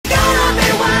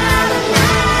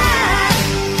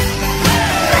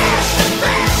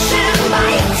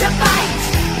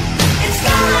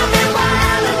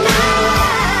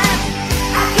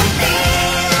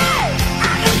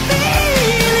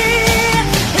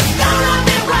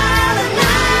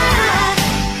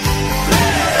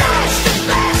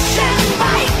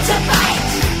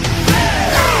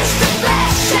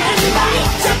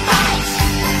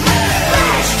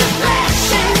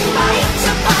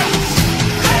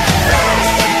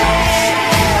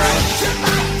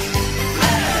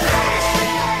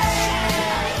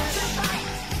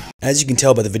As you can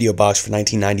tell by the video box for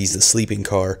 1990's The Sleeping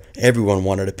Car, everyone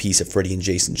wanted a piece of Freddy and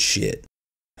Jason's shit.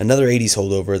 Another 80's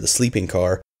holdover, The Sleeping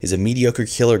Car, is a mediocre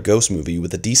killer ghost movie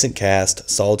with a decent cast,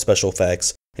 solid special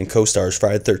effects, and co-stars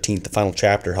Friday the 13th The Final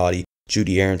Chapter hottie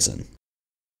Judie Aronson.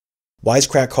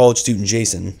 Wisecrack college student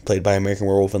Jason, played by American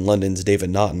Werewolf in London's David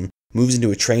Naughton, moves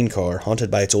into a train car haunted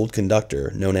by its old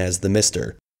conductor, known as the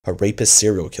Mister, a rapist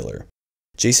serial killer.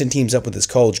 Jason teams up with his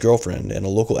college girlfriend and a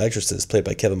local exorcist played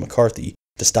by Kevin McCarthy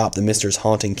to stop the Mister's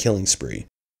haunting killing spree.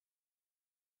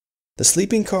 The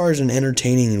Sleeping Car is an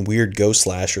entertaining and weird ghost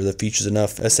slasher that features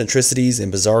enough eccentricities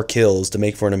and bizarre kills to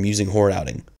make for an amusing horror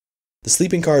outing. The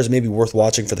Sleeping Car is maybe worth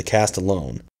watching for the cast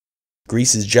alone.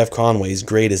 Grease's Jeff Conway is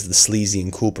great as the sleazy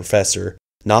and cool professor,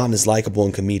 Naughton is likable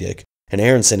and comedic, and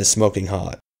Aronson is smoking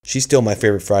hot. She's still my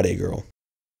favorite Friday girl.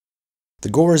 The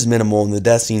gore is minimal and the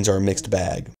death scenes are a mixed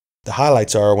bag. The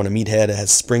highlights are when a meathead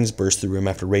has springs burst through him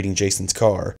after raiding Jason's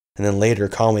car, and then later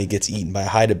Conway gets eaten by a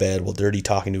hide-a-bed while dirty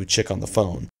talking to a chick on the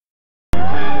phone.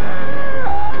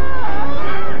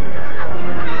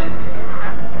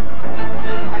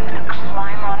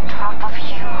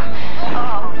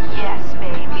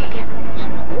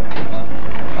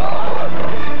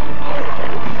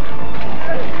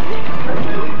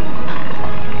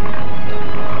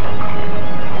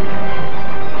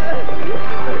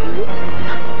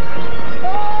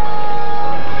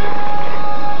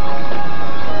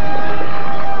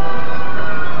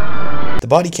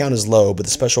 The body count is low, but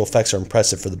the special effects are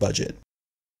impressive for the budget.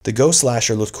 The ghost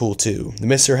slasher looks cool too. The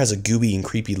Mister has a gooey and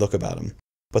creepy look about him.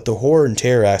 But the horror and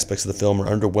terror aspects of the film are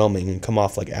underwhelming and come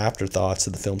off like afterthoughts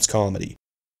to the film's comedy.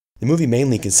 The movie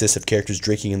mainly consists of characters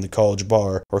drinking in the college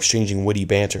bar or exchanging witty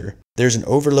banter. There's an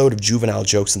overload of juvenile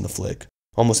jokes in the flick.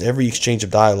 Almost every exchange of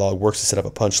dialogue works to set up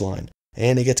a punchline,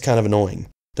 and it gets kind of annoying.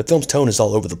 The film's tone is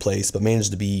all over the place, but manages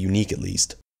to be unique at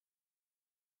least.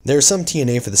 There is some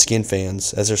TNA for the skin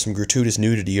fans, as there's some gratuitous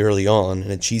nudity early on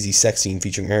and a cheesy sex scene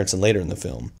featuring Aronson later in the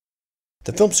film.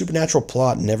 The film's supernatural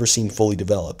plot never seemed fully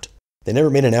developed. They never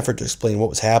made an effort to explain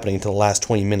what was happening until the last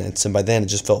 20 minutes, and by then it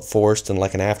just felt forced and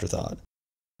like an afterthought.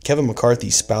 Kevin McCarthy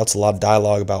spouts a lot of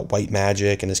dialogue about white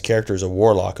magic, and his character is a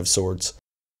warlock of sorts.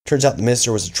 Turns out the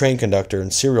Mister was a train conductor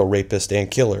and serial rapist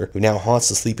and killer who now haunts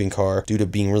the sleeping car due to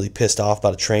being really pissed off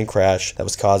about a train crash that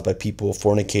was caused by people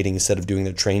fornicating instead of doing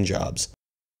their train jobs.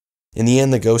 In the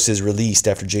end, the ghost is released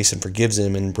after Jason forgives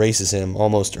him and embraces him,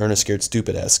 almost Ernest Scared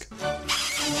Stupid-esque.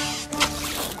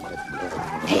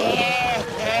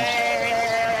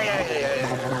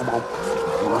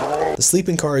 The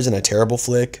Sleeping Car isn't a terrible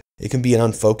flick. It can be an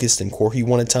unfocused and quirky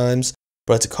one at times,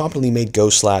 but it's a competently made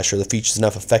ghost slasher that features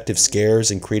enough effective scares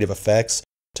and creative effects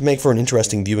to make for an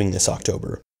interesting viewing this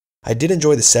October. I did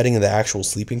enjoy the setting of the actual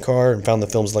sleeping car and found the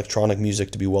film's electronic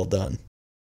music to be well done.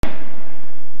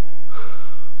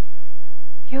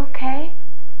 You okay?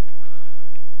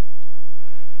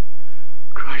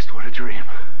 Christ, what a dream.